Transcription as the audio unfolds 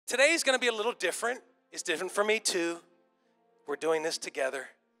Today's going to be a little different. It's different for me too. We're doing this together.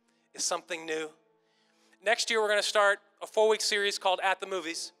 It's something new. Next year, we're going to start a 4-week series called At the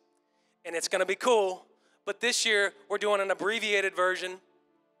Movies, and it's going to be cool. But this year, we're doing an abbreviated version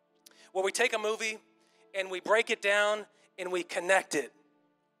where we take a movie and we break it down and we connect it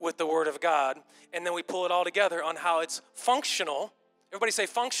with the Word of God, and then we pull it all together on how it's functional. Everybody say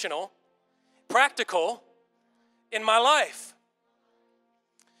functional, practical in my life.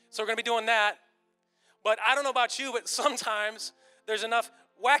 So we're going to be doing that. But I don't know about you, but sometimes there's enough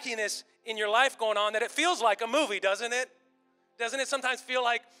wackiness in your life going on that it feels like a movie, doesn't it? Doesn't it sometimes feel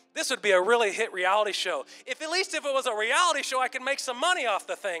like this would be a really hit reality show? At least if it was a reality show, I could make some money off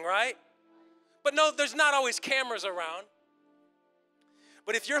the thing, right? But no, there's not always cameras around.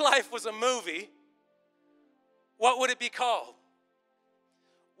 But if your life was a movie, what would it be called?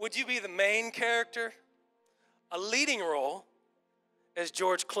 Would you be the main character, a leading role, as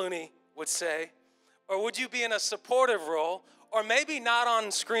George Clooney would say? Or would you be in a supportive role, or maybe not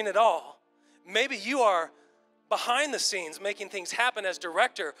on screen at all? Maybe you are behind the scenes making things happen as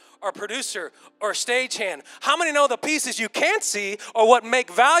director or producer or stagehand. How many know the pieces you can't see are what make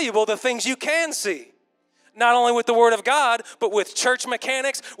valuable the things you can see? Not only with the Word of God, but with church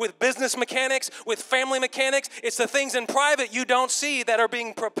mechanics, with business mechanics, with family mechanics. It's the things in private you don't see that are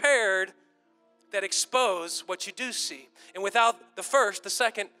being prepared that expose what you do see. And without the first, the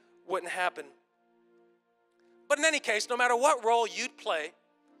second wouldn't happen. But in any case, no matter what role you'd play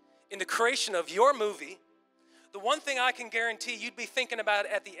in the creation of your movie, the one thing I can guarantee you'd be thinking about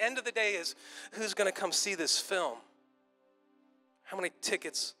at the end of the day is, who's going to come see this film? How many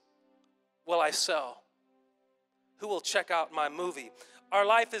tickets will I sell? Who will check out my movie? Our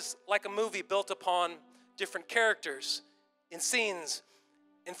life is like a movie built upon different characters and scenes.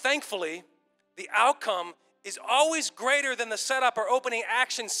 And thankfully, the outcome is always greater than the setup or opening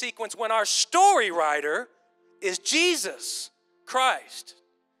action sequence when our story writer is Jesus Christ.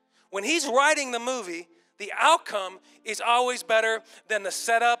 When he's writing the movie, the outcome is always better than the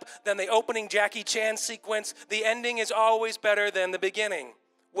setup, than the opening Jackie Chan sequence. The ending is always better than the beginning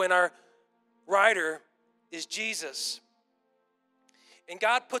when our writer is Jesus. And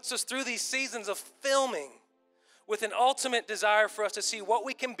God puts us through these seasons of filming with an ultimate desire for us to see what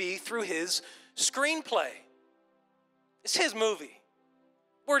we can be through his screenplay. It's his movie.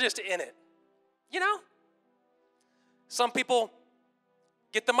 We're just in it. You know? Some people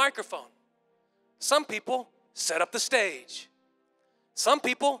get the microphone. Some people set up the stage. Some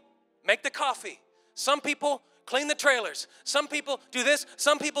people make the coffee. Some people clean the trailers. Some people do this.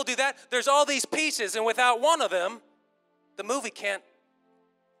 Some people do that. There's all these pieces, and without one of them, the movie can't,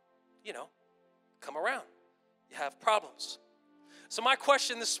 come around. You have problems. So my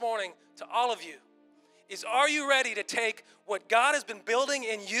question this morning to all of you is, are you ready to take what God has been building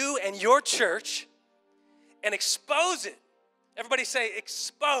in you and your church and expose it? Everybody say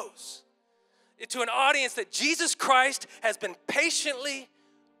expose it to an audience that Jesus Christ has been patiently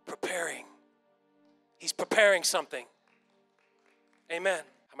preparing. He's preparing something. Amen.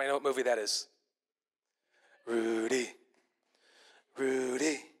 How many know what movie that is? Rudy.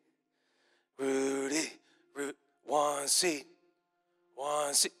 One seat.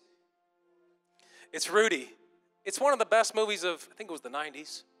 It's Rudy. It's one of the best movies of, I think it was the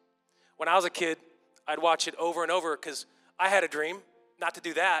 90s. When I was a kid, I'd watch it over and over because I had a dream, not to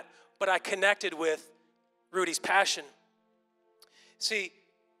do that, but I connected with Rudy's passion. See,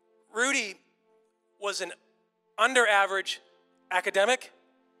 Rudy was an under-average academic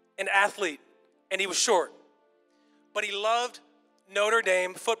and athlete, and he was short. But he loved Notre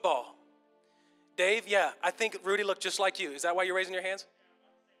Dame football. Dave, yeah, I think Rudy looked just like you. Is that why you're raising your hands?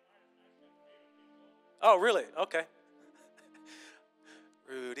 Oh, really? Okay.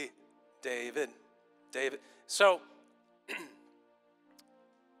 Rudy, David. So, him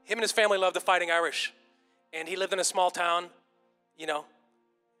and his family loved the Fighting Irish. And he lived in a small town,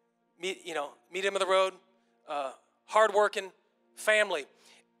 medium of the road, hardworking family.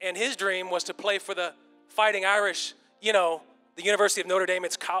 And his dream was to play for the Fighting Irish, the University of Notre Dame.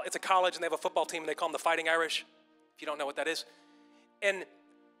 It's a college, and they have a football team, and they call them the Fighting Irish, if you don't know what that is. And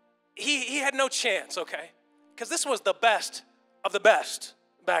he had no chance, okay? Because this was the best of the best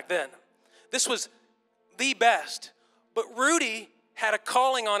back then. This was the best. But Rudy had a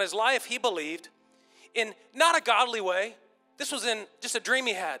calling on his life, he believed, in not a godly way. This was in just a dream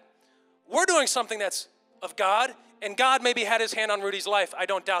he had. We're doing something that's of God, and God maybe had his hand on Rudy's life. I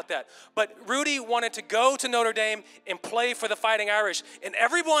don't doubt that. But Rudy wanted to go to Notre Dame and play for the Fighting Irish. And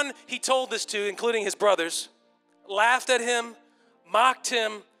everyone he told this to, including his brothers, laughed at him, mocked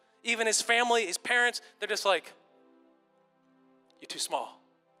him, even his family, his parents. They're just like, you're too small.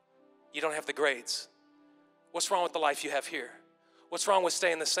 you don't have the grades? What's wrong with the life you have here? What's wrong with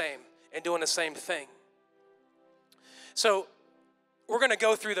staying the same and doing the same thing? So we're going to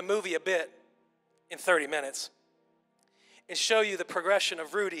go through the movie a bit in 30 minutes and show you the progression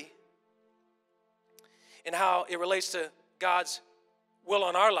of Rudy and how it relates to God's will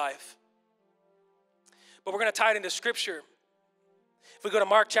on our life. But we're going to tie it into Scripture. If we go to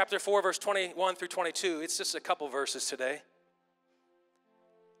Mark chapter 4, verse 21 through 22, it's just a couple verses today.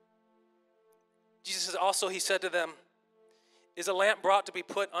 Jesus says, also he said to them, is a lamp brought to be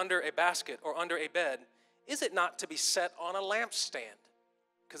put under a basket or under a bed? Is it not to be set on a lampstand?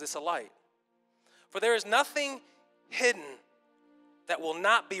 Because it's a light. For there is nothing hidden that will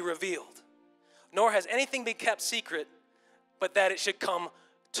not be revealed, nor has anything been kept secret, but that it should come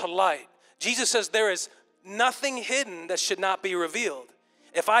to light. Jesus says there is nothing hidden that should not be revealed.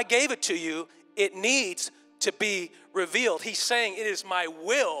 If I gave it to you, it needs to be revealed. He's saying it is my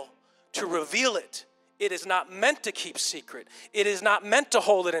will to reveal it. It is not meant to keep secret. It is not meant to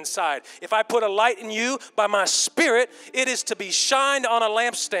hold it inside. If I put a light in you by my Spirit, it is to be shined on a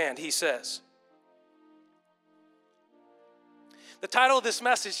lampstand, he says. The title of this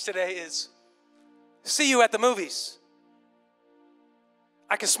message today is, See You at the Movies.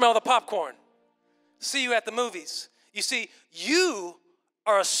 I can smell the popcorn. See you at the movies. You see, you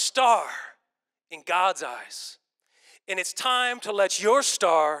are a star in God's eyes. And it's time to let your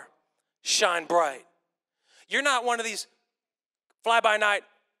star shine bright. You're not one of these fly-by-night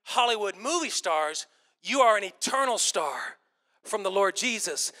Hollywood movie stars. You are an eternal star from the Lord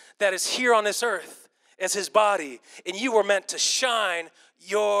Jesus that is here on this earth as his body. And you were meant to shine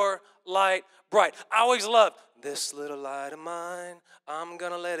your light bright. I always loved this little light of mine. I'm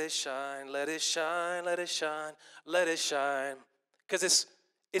going to let it shine, let it shine, let it shine, let it shine. Because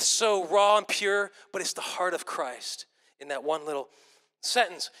it's so raw and pure, but it's the heart of Christ in that one little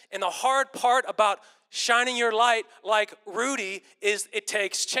sentence. And the hard part about shining your light like Rudy is it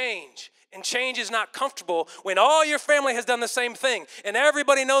takes change. And change is not comfortable when all your family has done the same thing and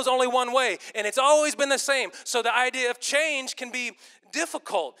everybody knows only one way and it's always been the same. So the idea of change can be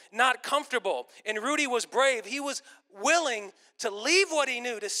difficult, not comfortable. And Rudy was brave. He was willing to leave what he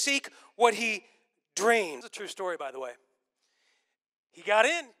knew to seek what he dreamed. It's a true story, by the way. He got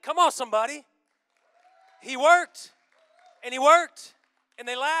in. Come on, somebody. He worked and he worked and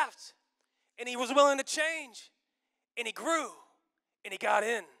they laughed and he was willing to change and he grew and he got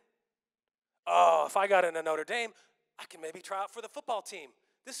in. Oh, if I got into Notre Dame, I can maybe try out for the football team.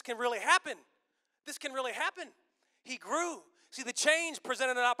 This can really happen. This can really happen. He grew. See, the change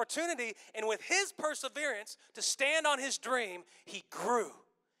presented an opportunity, and with his perseverance to stand on his dream, he grew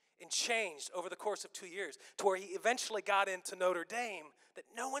and changed over the course of 2 years to where he eventually got into Notre Dame that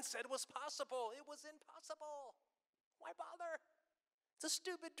no one said was possible. It was impossible. Why bother? It's a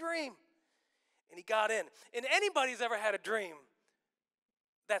stupid dream. And he got in. And anybody's ever had a dream,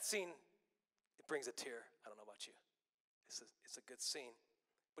 that scene, it brings a tear. I don't know about you. It's a good scene.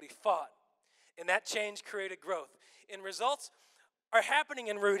 But he fought. And that change created growth. And results are happening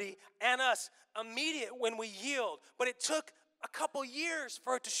in Rudy and us immediate when we yield. But it took a couple years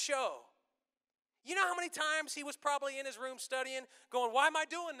for it to show. You know how many times he was probably in his room studying, going, why am I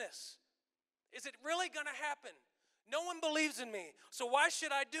doing this? Is it really going to happen? No one believes in me, so why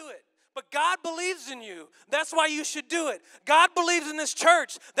should I do it? But God believes in you. That's why you should do it. God believes in this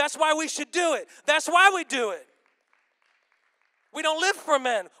church. That's why we should do it. That's why we do it. We don't live for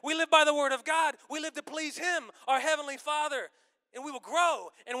men. We live by the word of God. We live to please him, our heavenly Father. And we will grow,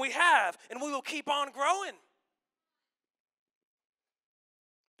 and we have, and we will keep on growing.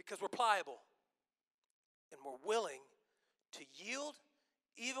 Because we're pliable. And we're willing to yield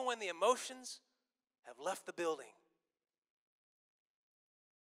even when the emotions have left the building.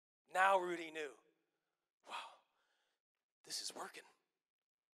 Now Rudy knew, wow, this is working.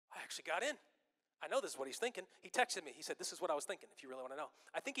 I actually got in. I know this is what he's thinking. He texted me. He said, this is what I was thinking, if you really want to know.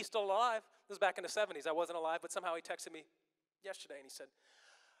 I think he's still alive. This was back in the 70s. I wasn't alive, but somehow he texted me yesterday, and he said,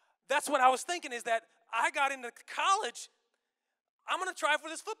 that's what I was thinking, is that I got into college. I'm going to try for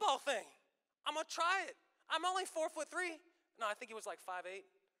this football thing. I'm going to try it. I'm only 4'3". No, I think he was like 5'8".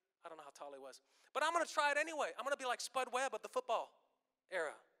 I don't know how tall he was. But I'm going to try it anyway. I'm going to be like Spud Webb of the football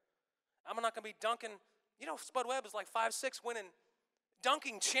era. I'm not going to be dunking. You know, Spud Webb is like 5'6", winning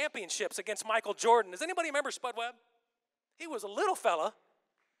dunking championships against Michael Jordan. Does anybody remember Spud Webb? He was a little fella,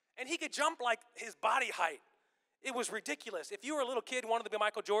 and he could jump like his body height. It was ridiculous. If you were a little kid and wanted to be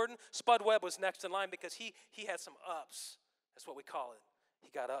Michael Jordan, Spud Webb was next in line because he had some ups. That's what we call it. He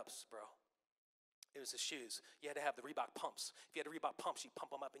got ups, bro. It was his shoes. You had to have the Reebok pumps. If you had the Reebok pumps, you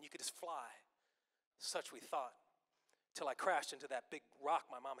pump them up, and you could just fly. Such we thought. till I crashed into that big rock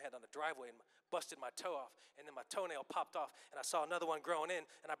my mom had on the driveway and busted my toe off, and then my toenail popped off, and I saw another one growing in,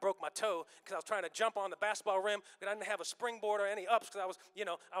 and I broke my toe because I was trying to jump on the basketball rim, but I didn't have a springboard or any ups because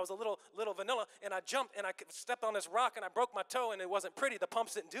I was a little vanilla, and I jumped, and I stepped on this rock, and I broke my toe, and it wasn't pretty. The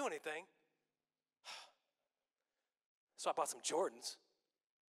pumps didn't do anything. So I bought some Jordans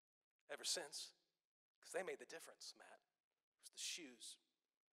ever since because they made the difference, Matt. It was the shoes.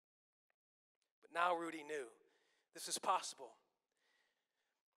 But now Rudy knew this is possible.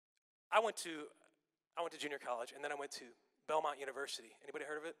 I went to junior college, and then I went to Belmont University. Anybody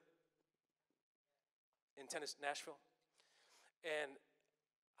heard of it? In Tennessee, Nashville. And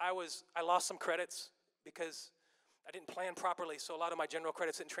I lost some credits because I didn't plan properly, so a lot of my general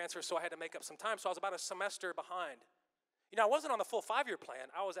credits didn't transfer, so I had to make up some time. So I was about a semester behind. I wasn't on the full 5-year plan.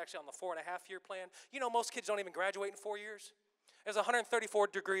 I was actually on the 4.5-year plan. Most kids don't even graduate in 4 years. There's 134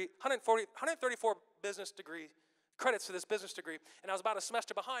 business degree credits to this business degree, and I was about a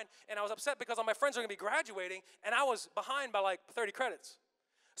semester behind, and I was upset because all my friends were going to be graduating, and I was behind by like 30 credits.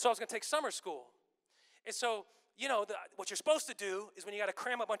 So I was going to take summer school. And so, what you're supposed to do is when you got to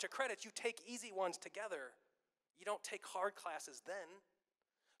cram a bunch of credits, you take easy ones together. You don't take hard classes then.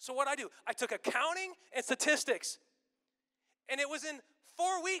 So what I do, I took accounting and statistics, and it was in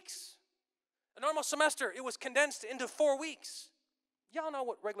 4 weeks. A normal semester, it was condensed into 4 weeks. Y'all know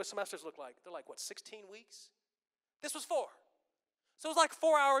what regular semesters look like. They're like, 16 weeks? This was 4. So it was like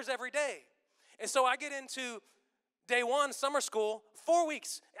 4 hours every day. And so I get into day 1, summer school, 4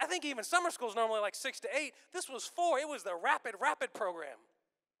 weeks. I think even summer school is normally like 6 to 8. This was 4. It was the rapid program.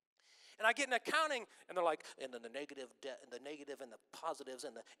 And I get in accounting, and they're like, and then the negative and the positives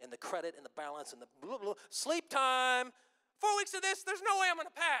and the credit and the balance and the blah, blah, sleep time. 4 weeks of this, there's no way I'm going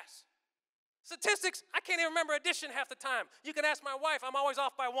to pass. Statistics, I can't even remember addition half the time. You can ask my wife, I'm always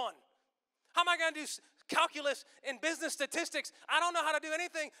off by 1. How am I going to do calculus and business statistics? I don't know how to do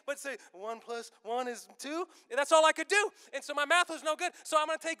anything but say 1 plus 1 is 2. And that's all I could do. And so my math was no good. So I'm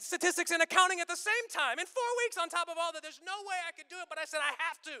going to take statistics and accounting at the same time. In 4 weeks on top of all that, there's no way I could do it. But I said, I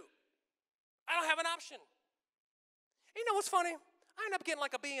have to. I don't have an option. You know what's funny? I ended up getting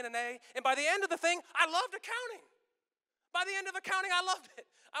like a B and an A. And by the end of the thing, I loved accounting. By the end of accounting, I loved it.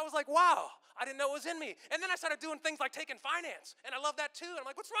 I was like, wow, I didn't know it was in me. And then I started doing things like taking finance. And I love that too. And I'm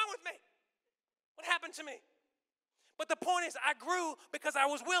like, what's wrong with me? What happened to me? But the point is, I grew because I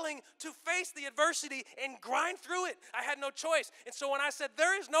was willing to face the adversity and grind through it. I had no choice. And so when I said,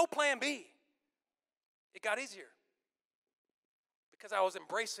 there is no plan B, it got easier because I was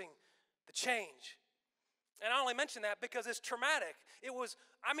embracing the change. And I only mention that because it's traumatic.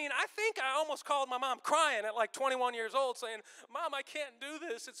 I think I almost called my mom crying at like 21 years old saying, Mom, I can't do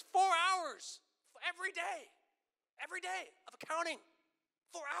this. It's 4 hours every day of accounting.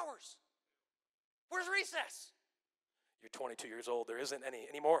 4 hours. Where's recess? You're 22 years old. There isn't any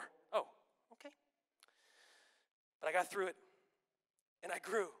anymore. Oh, okay. But I got through it, and I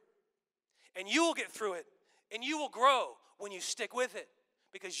grew. And you will get through it, and you will grow when you stick with it,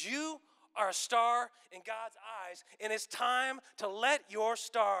 because you are a star in God's eyes, and it's time to let your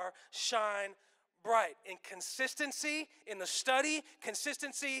star shine bright. In consistency in the study,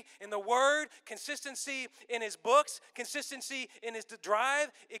 consistency in the word, consistency in his books, consistency in his drive,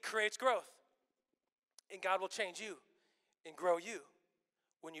 it creates growth. And God will change you and grow you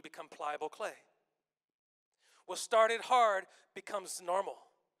when you become pliable clay. What started hard becomes normal,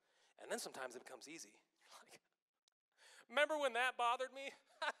 and then sometimes it becomes easy. Remember when that bothered me?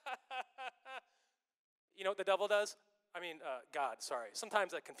 You know what the devil does? God, sorry.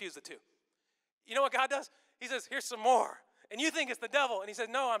 Sometimes I confuse the two. You know what God does? He says, here's some more. And you think it's the devil. And he says,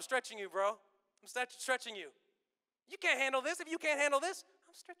 no, I'm stretching you, bro. I'm stretching you. You can't handle this. If you can't handle this,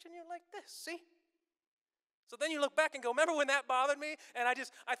 I'm stretching you like this, see? So then you look back and go, remember when that bothered me? And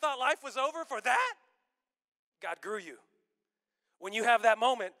I thought life was over for that? God grew you. When you have that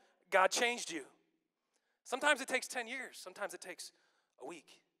moment, God changed you. Sometimes it takes 10 years. Sometimes it takes a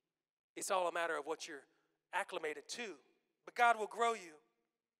week. It's all a matter of what you're acclimated to. But God will grow you.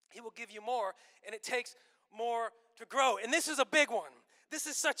 He will give you more, and it takes more to grow. And this is a big one. This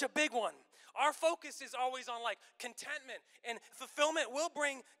is such a big one. Our focus is always on like contentment, and fulfillment will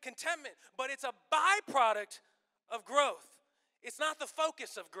bring contentment, but it's a byproduct of growth. It's not the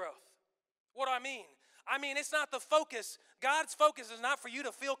focus of growth. What do I mean? It's not the focus. God's focus is not for you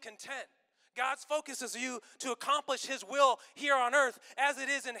to feel content. God's focus is you to accomplish his will here on earth as it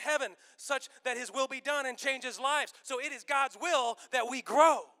is in heaven, such that his will be done and changes lives. So it is God's will that we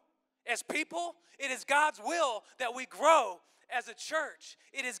grow as people. It is God's will that we grow as a church.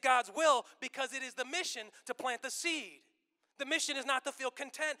 It is God's will because it is the mission to plant the seed. The mission is not to feel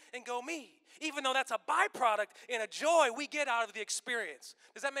content and go me. even though that's a byproduct and a joy we get out of the experience.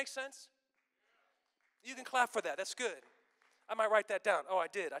 Does that make sense? You can clap for that. That's good. I might write that down. Oh, I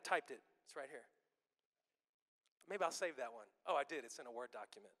did. I typed it. It's right here. Maybe I'll save that one. Oh, I did. It's in a Word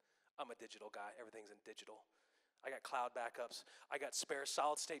document. I'm a digital guy. Everything's in digital. I got cloud backups. I got spare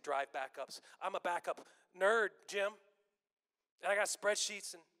solid-state drive backups. I'm a backup nerd, Jim. And I got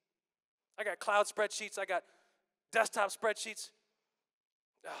spreadsheets, and I got cloud spreadsheets. I got desktop spreadsheets.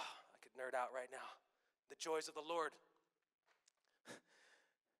 Oh, I could nerd out right now. The joys of the Lord.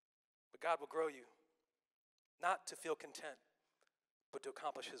 But God will grow you, not to feel content, but to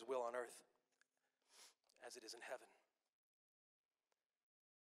accomplish his will on earth as it is in heaven.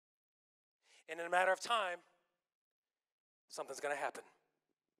 And in a matter of time, something's going to happen.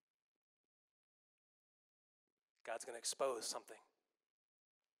 God's going to expose something.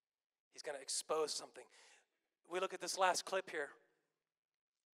 He's going to expose something. We look at this last clip here.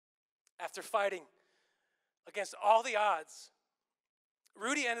 After fighting against all the odds,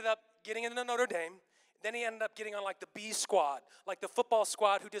 Rudy ended up getting into Notre Dame. Then he ended up getting on like the B squad, like the football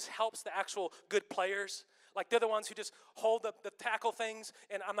squad who just helps the actual good players. Like they're the ones who just hold the tackle things.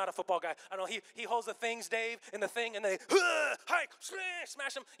 And I'm not a football guy. I don't know, he holds the things, Dave, and the thing, and they hike,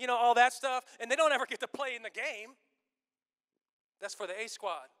 smash them, you know, all that stuff. And they don't ever get to play in the game. That's for the A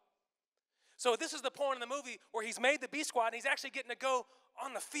squad. So this is the point in the movie where he's made the B squad and he's actually getting to go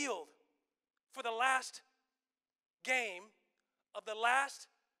on the field for the last game of the last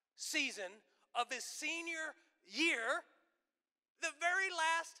season of his senior year, the very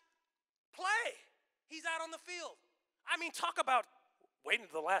last play. He's out on the field. I mean, talk about waiting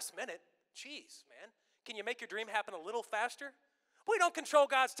to the last minute. Jeez, man. Can you make your dream happen a little faster? We don't control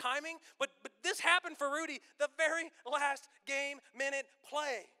God's timing, but this happened for Rudy, the very last game, minute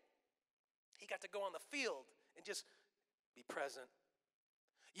play. He got to go on the field and just be present.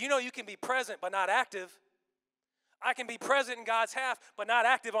 You know you can be present but not active. I can be present in God's half but not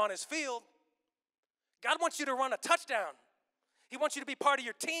active on his field. God wants you to run a touchdown. He wants you to be part of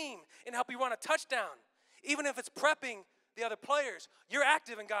your team and help you run a touchdown. Even if it's prepping the other players, you're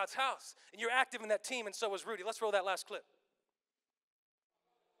active in God's house, and you're active in that team, and so was Rudy. Let's roll that last clip.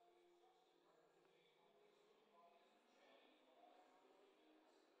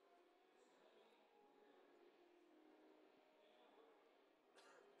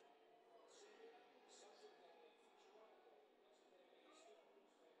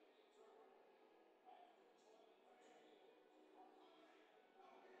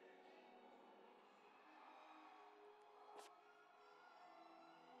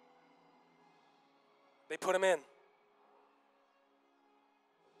 They put him in.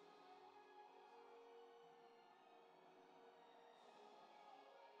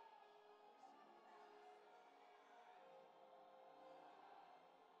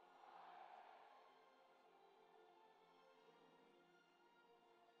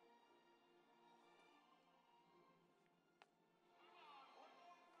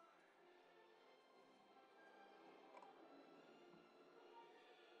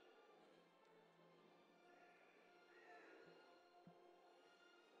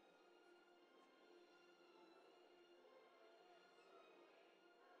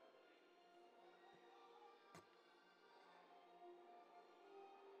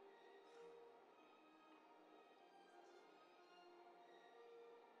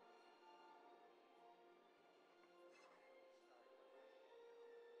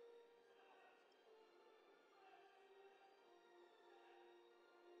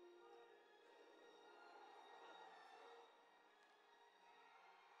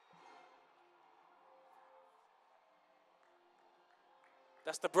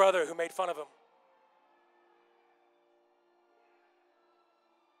 That's the brother who made fun of him.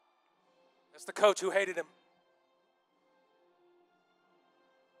 That's the coach who hated him.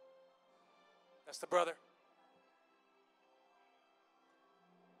 That's the brother.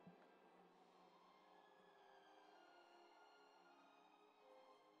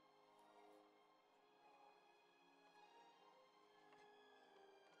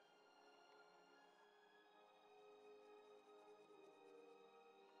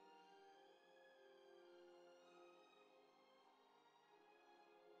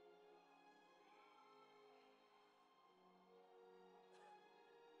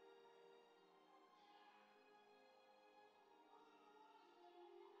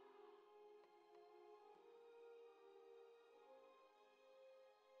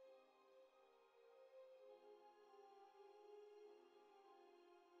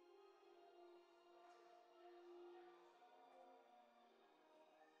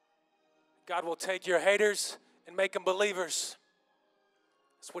 God will take your haters and make them believers.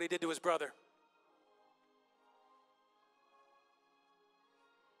 That's what he did to his brother.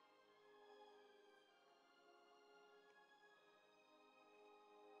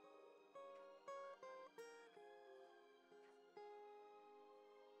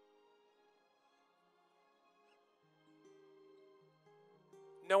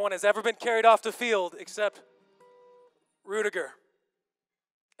 No one has ever been carried off the field except Rudiger.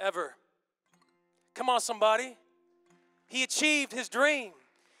 Ever. Come on, somebody. He achieved his dream.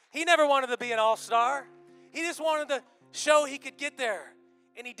 He never wanted to be an all-star. He just wanted to show he could get there.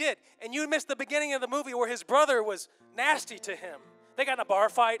 And he did. And you missed the beginning of the movie where his brother was nasty to him. They got in a bar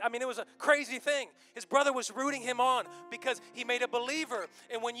fight. I mean, it was a crazy thing. His brother was rooting him on because he made a believer.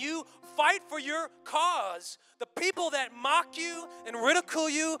 And when you fight for your cause, the people that mock you and ridicule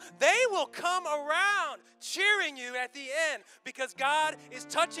you, they will come around cheering you at the end because God is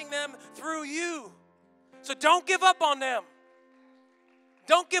touching them through you. So don't give up on them.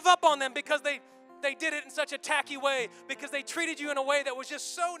 Don't give up on them because they did it in such a tacky way, because they treated you in a way that was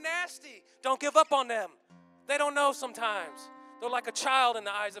just so nasty. Don't give up on them. They don't know sometimes. They're like a child in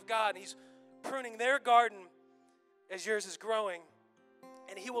the eyes of God, and He's pruning their garden as yours is growing,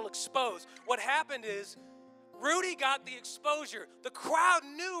 and He will expose. What happened is Rudy got the exposure. The crowd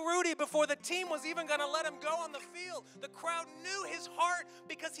knew Rudy before the team was even going to let him go on the field. The crowd knew his heart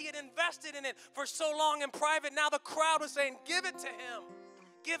because he had invested in it for so long in private. Now the crowd was saying, give it to him.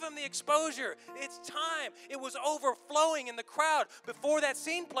 Give him the exposure. It's time. It was overflowing in the crowd. Before that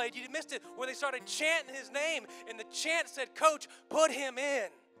scene played, you missed it, where they started chanting his name, and the chant said, Coach, put him in.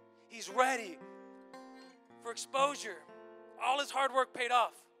 He's ready for exposure. All his hard work paid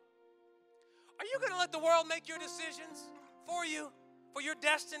off. Are you going to let the world make your decisions for you, for your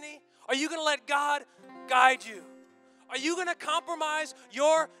destiny? Are you going to let God guide you? Are you going to compromise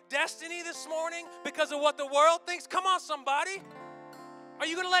your destiny this morning because of what the world thinks? Come on, somebody. Are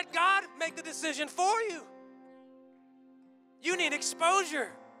you going to let God make the decision for you? You need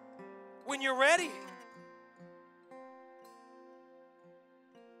exposure when you're ready.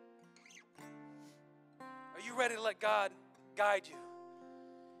 Are you ready to let God guide you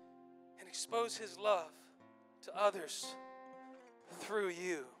and expose His love to others through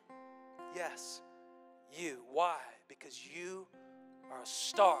you? Yes, you. Why? Because you are a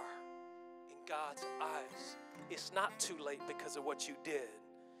star in God's eyes. It's not too late because of what you did.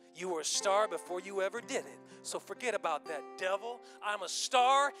 You were a star before you ever did it. So forget about that, devil. I'm a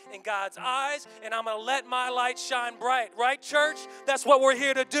star in God's eyes, and I'm going to let my light shine bright. Right, church? That's what we're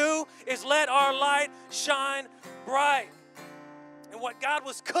here to do, is let our light shine bright. And what God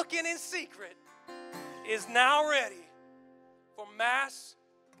was cooking in secret is now ready for mass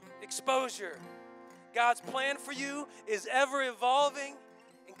exposure. God's plan for you is ever evolving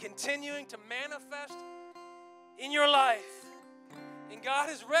and continuing to manifest in your life. And God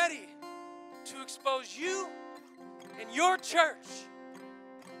is ready to expose you and your church.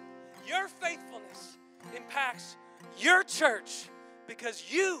 Your faithfulness impacts your church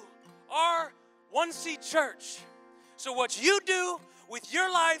because you are One Seed Church. So what you do with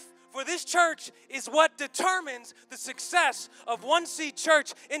your life for this church is what determines the success of One Seed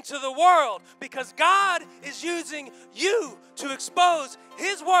Church into the world, because God is using you to expose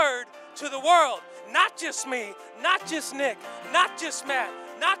His word to the world. Not just me, not just Nick, not just Matt,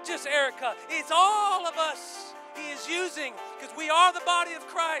 not just Erica. It's all of us He is using because we are the body of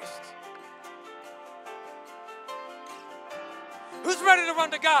Christ. Who's ready to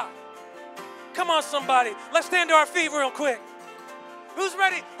run to God? Come on, somebody. Let's stand to our feet real quick. Who's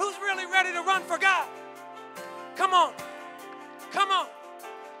ready? Who's really ready to run for God? Come on. Come on.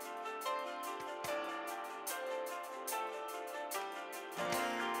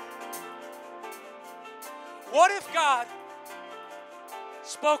 What if God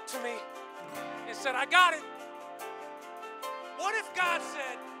spoke to me and said, I got it? What if God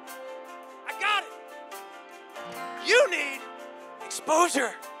said, I got it? You need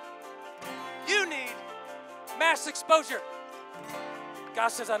exposure. You need mass exposure. God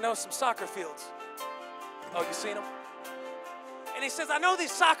says, I know some soccer fields. Oh, you seen them? And He says, I know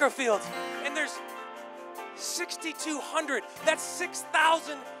these soccer fields, and there's 6,200. That's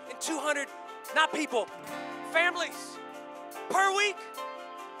 6,200, not people, families per week,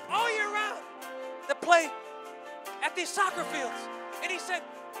 all year round, that play at these soccer fields. And He said,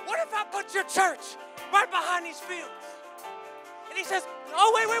 what if I put your church right behind these fields? And He says,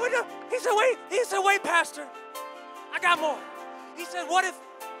 oh, wait, no. He said, wait, Pastor, I got more. He said, what if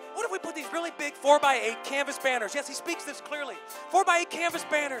we put these really big 4x8 canvas banners? Yes, He speaks this clearly. 4x8 canvas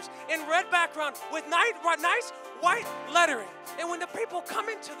banners in red background with nice white lettering. And when the people come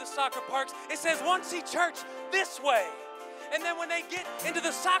into the soccer parks, it says One Seed Church this way. And then when they get into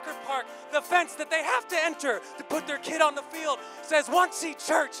the soccer park, the fence that they have to enter to put their kid on the field says One Seed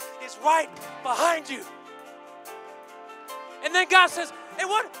Church is right behind you. And then God says, hey,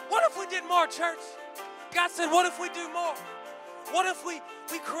 what if we did more, church? God said, what if we do more? What if we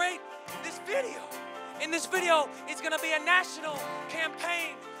create this video? And this video is going to be a national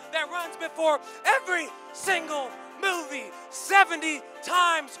campaign runs before every single movie 70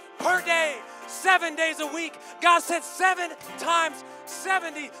 times per day, 7 days a week. God said 7 times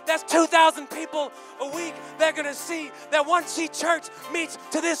 70. That's 2,000 people a week. They're going to see that One Seat Church meets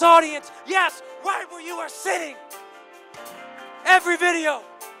to this audience. Yes, right where you are sitting. Every video,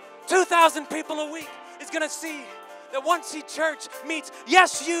 2,000 people a week is going to see that One Seat Church meets.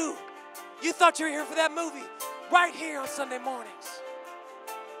 Yes, you. You thought you were here for that movie. Right here on Sunday mornings.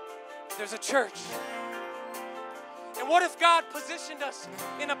 There's a church. And what if God positioned us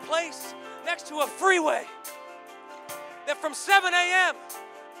in a place next to a freeway that from 7 a.m.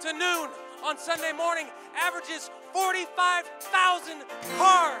 to noon on Sunday morning averages 45,000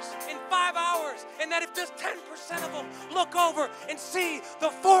 cars in 5 hours, and that if just 10% of them look over and see the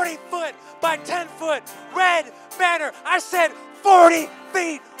 40-foot by 10-foot red banner, I said 40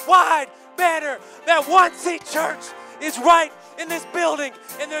 feet wide banner, that One Seat Church is right in this building,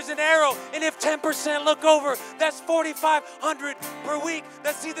 and there's an arrow, and if 10% look over, that's 4,500 per week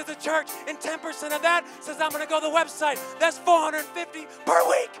that see that the church, and 10% of that says I'm going to go to the website. That's 450 per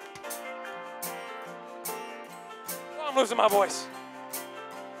week. Oh, I'm losing my voice.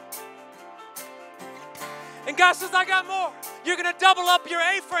 And God says, I got more. You're going to double up your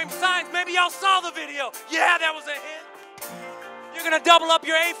A-frame signs. Maybe y'all saw the video. Yeah, that was a hit. You're going to double up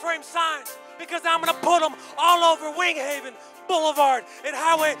your A-frame signs, because I'm going to put them all over Winghaven Boulevard and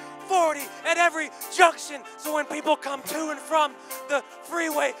Highway 40 at every junction. So when people come to and from the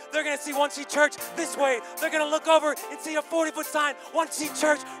freeway, they're going to see One Seat Church this way. They're going to look over and see a 40-foot sign, One Seat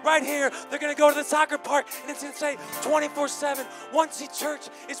Church right here. They're going to go to the soccer park and it's going to say 24/7, One Seat Church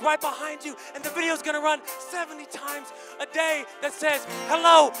is right behind you. And the video is going to run 70 times a day that says,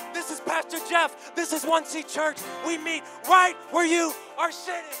 hello, this is Pastor Jeff. This is One Seat Church. We meet right where you are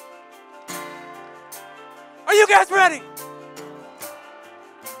sitting. Are you guys ready?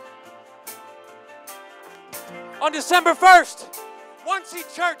 On December 1st, One Seat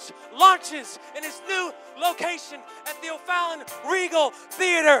Church launches in its new location at the O'Fallon Regal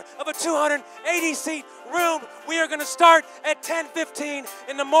Theater of a 280-seat room. We are going to start at 10:15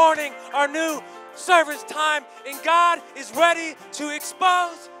 in the morning, our new service time, and God is ready to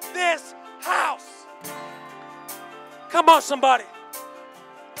expose this house. Come on, somebody.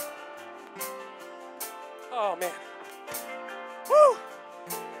 Oh, man. Woo!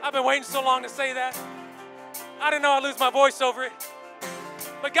 I've been waiting so long to say that. I didn't know I'd lose my voice over it.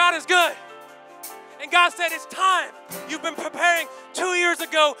 But God is good. And God said, it's time. You've been preparing 2 years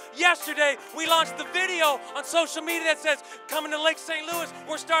ago. Yesterday, we launched the video on social media that says, coming to Lake St. Louis,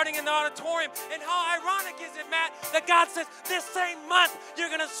 we're starting in the auditorium. And how ironic is it, Matt, that God says, this same month, you're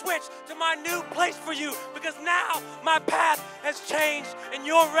going to switch to my new place for you, because now my path has changed and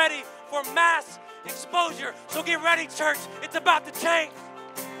you're ready for mass exposure. So get ready, church. It's about to change.